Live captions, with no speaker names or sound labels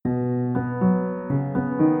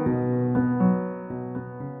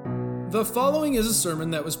The following is a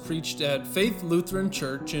sermon that was preached at Faith Lutheran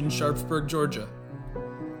Church in Sharpsburg, Georgia.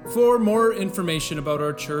 For more information about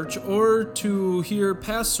our church or to hear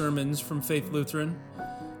past sermons from Faith Lutheran,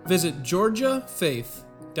 visit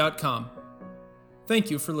georgiafaith.com.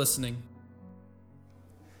 Thank you for listening.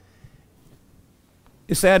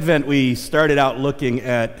 This Advent, we started out looking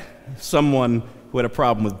at someone who had a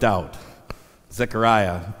problem with doubt.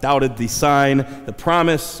 Zechariah doubted the sign, the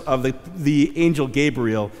promise of the angel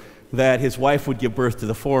Gabriel that his wife would give birth to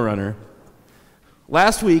the forerunner.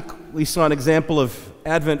 Last week, we saw an example of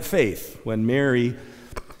Advent faith when Mary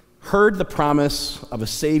heard the promise of a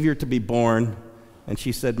Savior to be born, and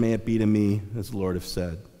she said, "May it be to me as the Lord have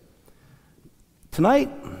said." Tonight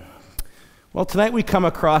we come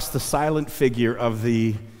across the silent figure of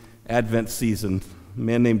the Advent season, a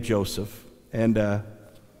man named Joseph. And,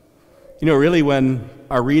 really, when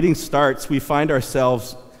our reading starts, we find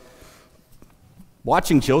ourselves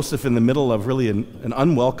watching Joseph in the middle of really an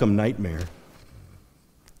unwelcome nightmare.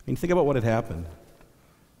 I mean, think about what had happened.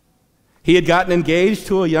 He had gotten engaged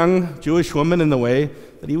to a young Jewish woman in the way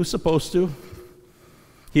that he was supposed to.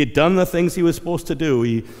 He had done the things he was supposed to do.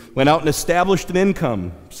 He went out and established an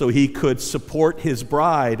income so he could support his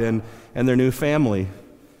bride and their new family.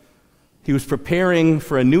 He was preparing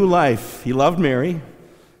for a new life. He loved Mary.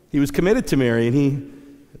 He was committed to Mary, and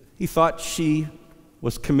he thought she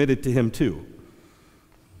was committed to him too.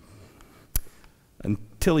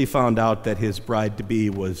 Until he found out that his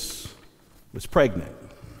bride-to-be was pregnant.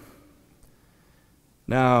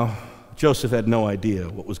 Now, Joseph had no idea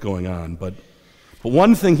what was going on, but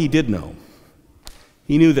one thing he did know.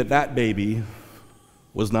 He knew that baby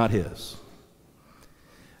was not his.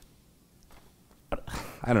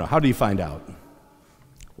 I don't know, how did he find out?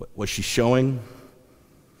 Was she showing?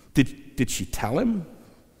 Did she tell him?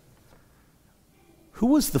 Who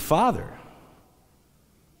was the father?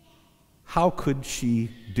 How could she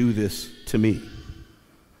do this to me?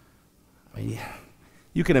 I mean,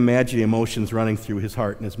 you can imagine the emotions running through his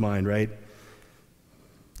heart and his mind, right?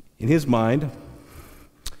 In his mind,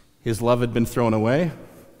 his love had been thrown away,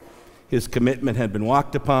 his commitment had been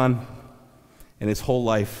walked upon, and his whole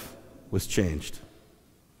life was changed.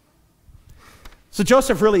 So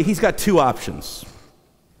Joseph he's got two options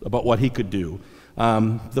about what he could do.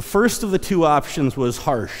 The first of the two options was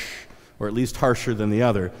harsh, or at least harsher than the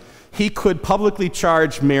other. He could publicly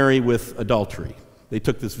charge Mary with adultery. They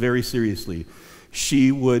took this very seriously.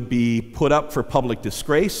 She would be put up for public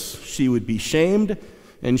disgrace, she would be shamed,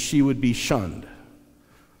 and she would be shunned.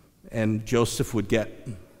 And Joseph would get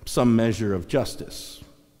some measure of justice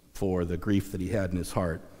for the grief that he had in his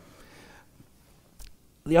heart.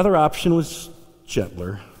 The other option was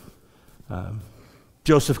gentler.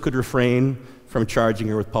 Joseph could refrain from charging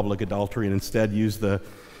her with public adultery and instead use the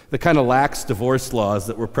kind of lax divorce laws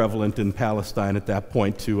that were prevalent in Palestine at that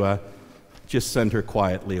point to just send her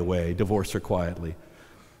quietly away, divorce her quietly.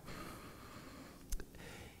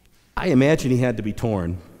 I imagine he had to be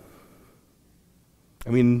torn. I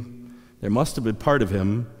mean, there must have been part of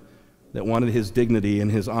him that wanted his dignity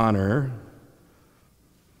and his honor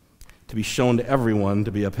to be shown to everyone,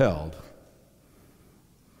 to be upheld.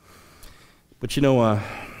 But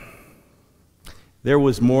there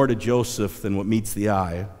was more to Joseph than what meets the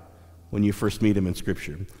eye when you first meet him in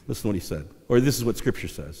Scripture. Listen to what he said, or this is what Scripture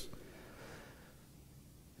says.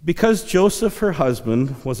 Because Joseph, her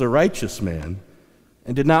husband, was a righteous man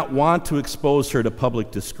and did not want to expose her to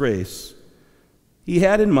public disgrace, he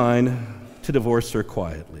had in mind to divorce her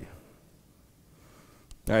quietly.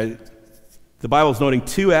 All right, the Bible is noting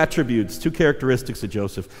two attributes, two characteristics of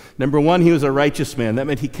Joseph. Number one, he was a righteous man. That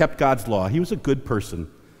meant he kept God's law. He was a good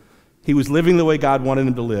person. He was living the way God wanted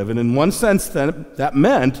him to live. And in one sense, then, that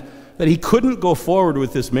meant that he couldn't go forward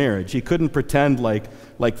with this marriage. He couldn't pretend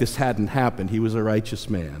like this hadn't happened. He was a righteous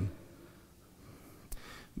man.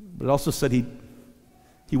 But it also said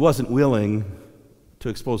he wasn't willing to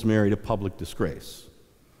expose Mary to public disgrace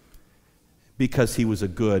because he was a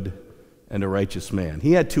good and a righteous man.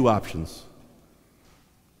 He had two options.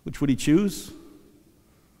 Which would he choose?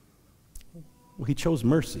 Well, he chose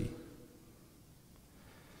mercy.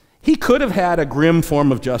 He could have had a grim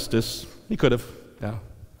form of justice. He could have, yeah.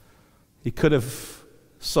 He could have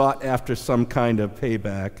sought after some kind of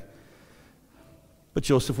payback. But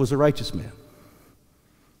Joseph was a righteous man,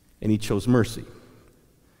 and he chose mercy.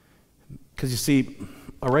 Because you see,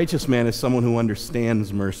 a righteous man is someone who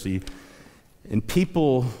understands mercy, and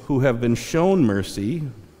people who have been shown mercy,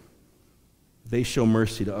 they show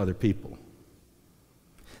mercy to other people.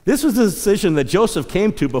 This was the decision that Joseph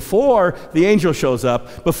came to before the angel shows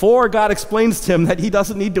up, before God explains to him that he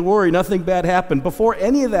doesn't need to worry, nothing bad happened, before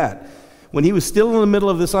any of that. when he was still in the middle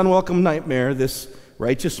of this unwelcome nightmare, this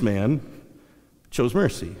righteous man chose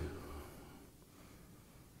mercy.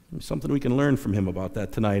 There's something we can learn from him about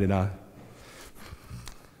that tonight in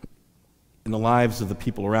the lives of the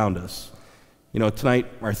people around us. Tonight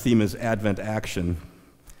our theme is Advent action.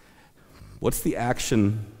 What's the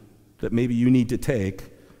action that maybe you need to take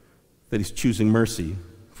that is choosing mercy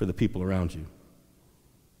for the people around you?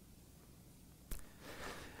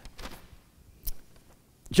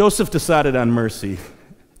 Joseph decided on mercy,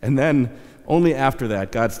 and then only after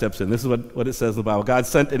that, God steps in. This is what it says in the Bible. God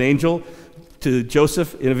sent an angel to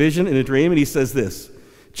Joseph in a vision, in a dream, and he says this,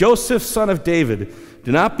 "Joseph, son of David,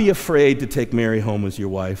 do not be afraid to take Mary home as your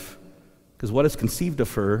wife, because what is conceived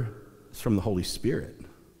of her is from the Holy Spirit."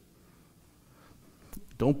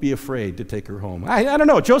 Don't be afraid to take her home. I don't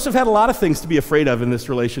know. Joseph had a lot of things to be afraid of in this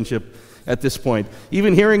relationship at this point.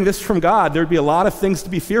 Even hearing this from God, there'd be a lot of things to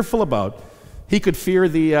be fearful about. He could fear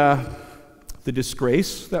the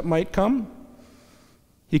disgrace that might come.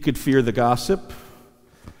 He could fear the gossip.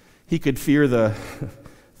 He could fear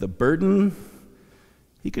the burden.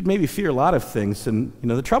 He could maybe fear a lot of things. And,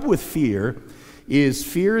 the trouble with fear is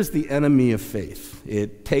the enemy of faith.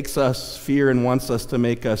 It takes us, fear, and wants us to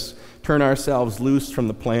make us turn ourselves loose from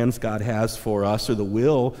the plans God has for us or the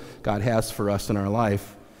will God has for us in our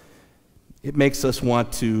life. It makes us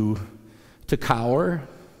want to cower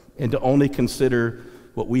and to only consider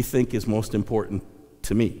what we think is most important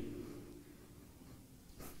to me.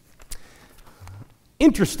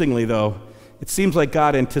 Interestingly, though, it seems like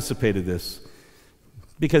God anticipated this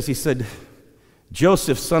because he said,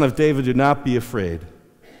 "Joseph, son of David, do not be afraid."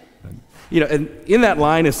 And in that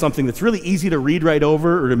line is something that's really easy to read right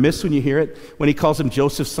over or to miss when you hear it, when he calls him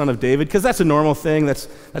Joseph, son of David, because that's a normal thing. That's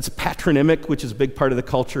patronymic, which is a big part of the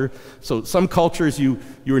culture. So some cultures, you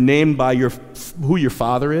are named by who your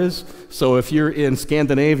father is. So if you're in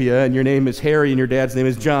Scandinavia and your name is Harry and your dad's name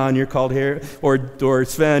is John, you're called Harry, or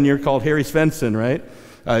Sven, you're called Harry Svensson, right?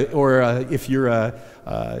 If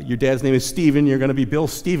your dad's name is Stephen, you're going to be Bill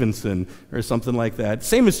Stevenson or something like that.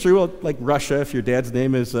 Same is true like Russia. If your dad's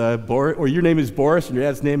name is Boris, or your name is Boris and your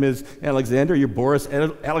dad's name is Alexander, you're Boris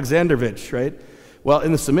Alexandrovich, right? Well,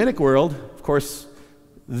 in the Semitic world, of course,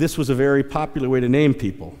 this was a very popular way to name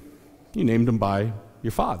people. You named them by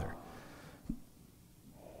your father.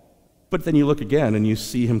 But then you look again and you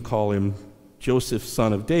see him call him Joseph,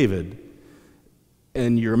 son of David.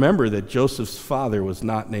 And you remember that Joseph's father was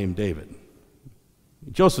not named David.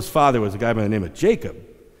 Joseph's father was a guy by the name of Jacob.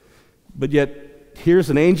 But yet, here's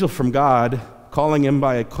an angel from God calling him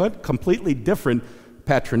by a completely different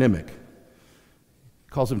patronymic. He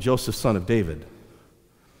calls him Joseph, son of David,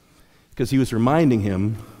 because he was reminding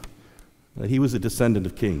him that he was a descendant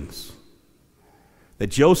of kings. That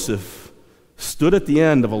Joseph stood at the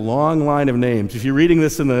end of a long line of names. If you're reading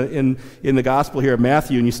this in the Gospel here of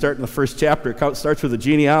Matthew, and you start in the first chapter, it starts with a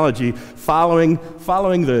genealogy following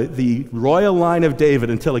the royal line of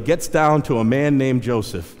David until it gets down to a man named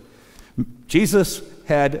Joseph. Jesus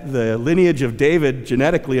had the lineage of David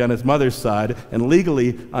genetically on his mother's side and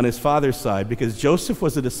legally on his father's side because Joseph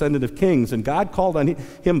was a descendant of kings, and God called on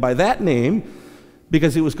him by that name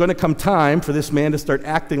because it was going to come time for this man to start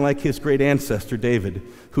acting like his great ancestor David,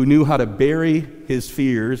 who knew how to bury his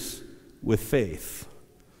fears with faith.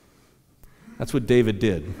 That's what David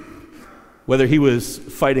did. Whether he was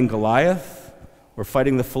fighting Goliath or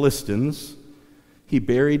fighting the Philistines, he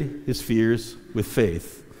buried his fears with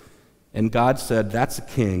faith. And God said, "That's a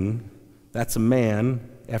king, that's a man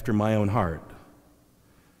after my own heart."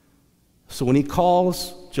 So when he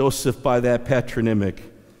calls Joseph by that patronymic,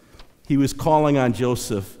 he was calling on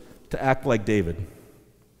Joseph to act like David,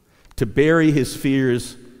 to bury his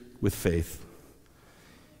fears with faith.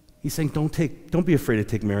 He's saying, don't be afraid to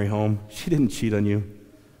take Mary home. She didn't cheat on you.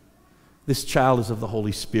 This child is of the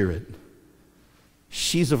Holy Spirit.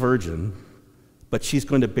 She's a virgin, but she's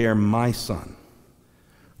going to bear my son,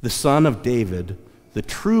 the son of David, the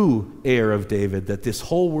true heir of David that this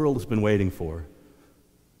whole world has been waiting for.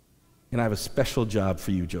 And I have a special job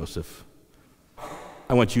for you, Joseph.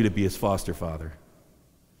 I want you to be his foster father.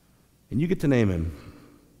 And you get to name him.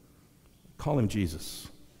 Call him Jesus,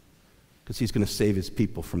 because he's going to save his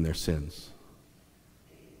people from their sins.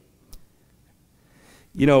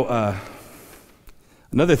 Another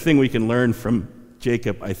thing we can learn from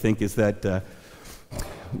Jacob, I think, is that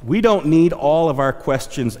we don't need all of our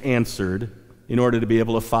questions answered in order to be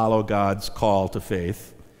able to follow God's call to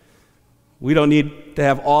faith. We don't need to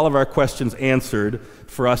have all of our questions answered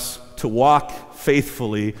for us to walk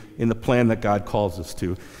faithfully in the plan that God calls us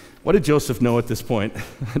to. What did Joseph know at this point?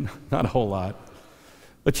 Not a whole lot.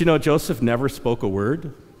 But Joseph never spoke a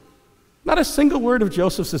word. Not a single word of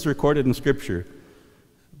Joseph's is recorded in Scripture.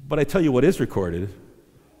 But I tell you what is recorded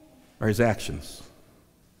are his actions,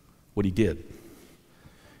 what he did.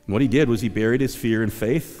 And what he did was he buried his fear in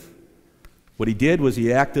faith. What he did was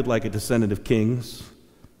he acted like a descendant of kings.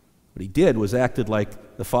 What he did was acted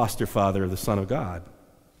like the foster father of the Son of God.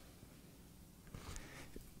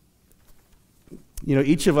 You know,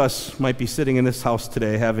 each of us might be sitting in this house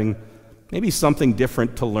today having maybe something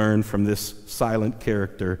different to learn from this silent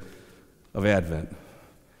character of Advent.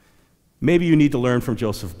 Maybe you need to learn from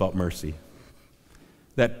Joseph about mercy.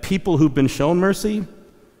 That people who've been shown mercy,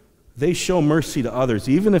 they show mercy to others,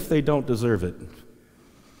 even if they don't deserve it.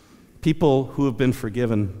 People who have been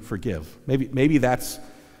forgiven, forgive. Maybe that's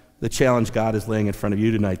the challenge God is laying in front of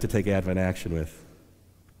you tonight to take Advent action with.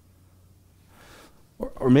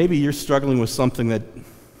 Or maybe you're struggling with something that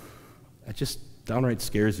just downright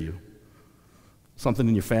scares you. Something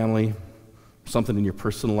in your family, something in your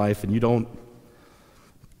personal life, and you don't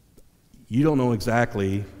know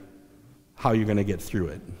exactly how you're going to get through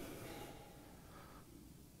it.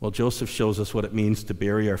 Well, Joseph shows us what it means to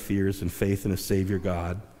bury our fears in faith in a Savior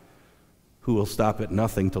God who will stop at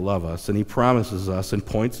nothing to love us. And he promises us and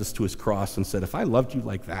points us to his cross and said, if I loved you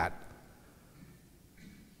like that,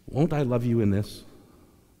 won't I love you in this?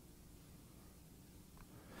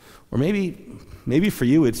 Or maybe for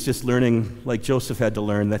you it's just learning, like Joseph had to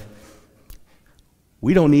learn, that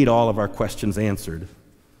we don't need all of our questions answered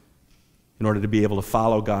in order to be able to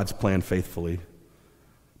follow God's plan faithfully.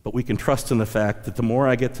 But we can trust in the fact that the more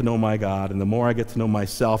I get to know my God and the more I get to know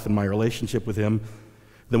myself and my relationship with him,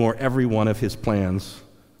 the more every one of his plans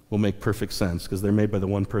will make perfect sense, because they're made by the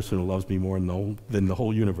one person who loves me more than the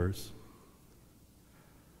whole universe.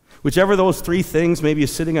 Whichever of those three things maybe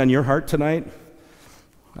is sitting on your heart tonight,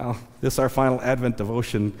 well, this our final Advent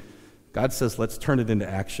devotion, God says let's turn it into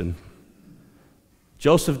action.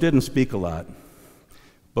 Joseph didn't speak a lot,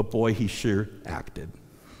 but boy, he sure acted.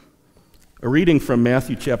 A reading from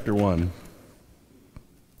Matthew chapter 1.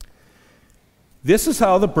 This is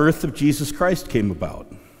how the birth of Jesus Christ came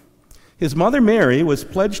about. His mother Mary was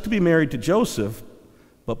pledged to be married to Joseph,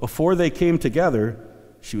 but before they came together,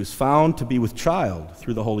 she was found to be with child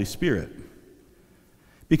through the Holy Spirit.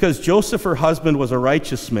 Because Joseph, her husband, was a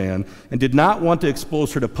righteous man and did not want to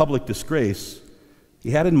expose her to public disgrace,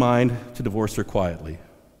 he had in mind to divorce her quietly.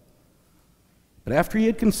 But after he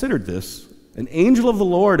had considered this, an angel of the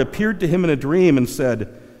Lord appeared to him in a dream and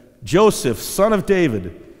said, Joseph, son of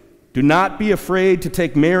David, do not be afraid to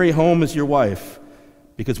take Mary home as your wife,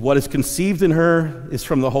 because what is conceived in her is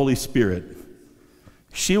from the Holy Spirit.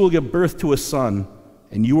 She will give birth to a son,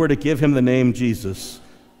 and you are to give him the name Jesus,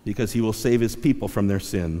 because he will save his people from their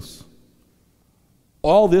sins.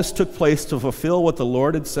 All this took place to fulfill what the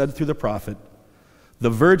Lord had said through the prophet. The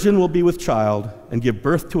virgin will be with child and give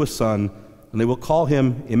birth to a son, and they will call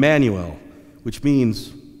him Emmanuel, which means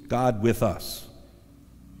God with us.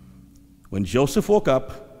 When Joseph woke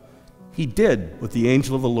up, he did what the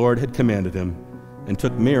angel of the Lord had commanded him and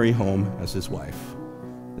took Mary home as his wife.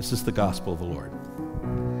 This is the gospel of the Lord.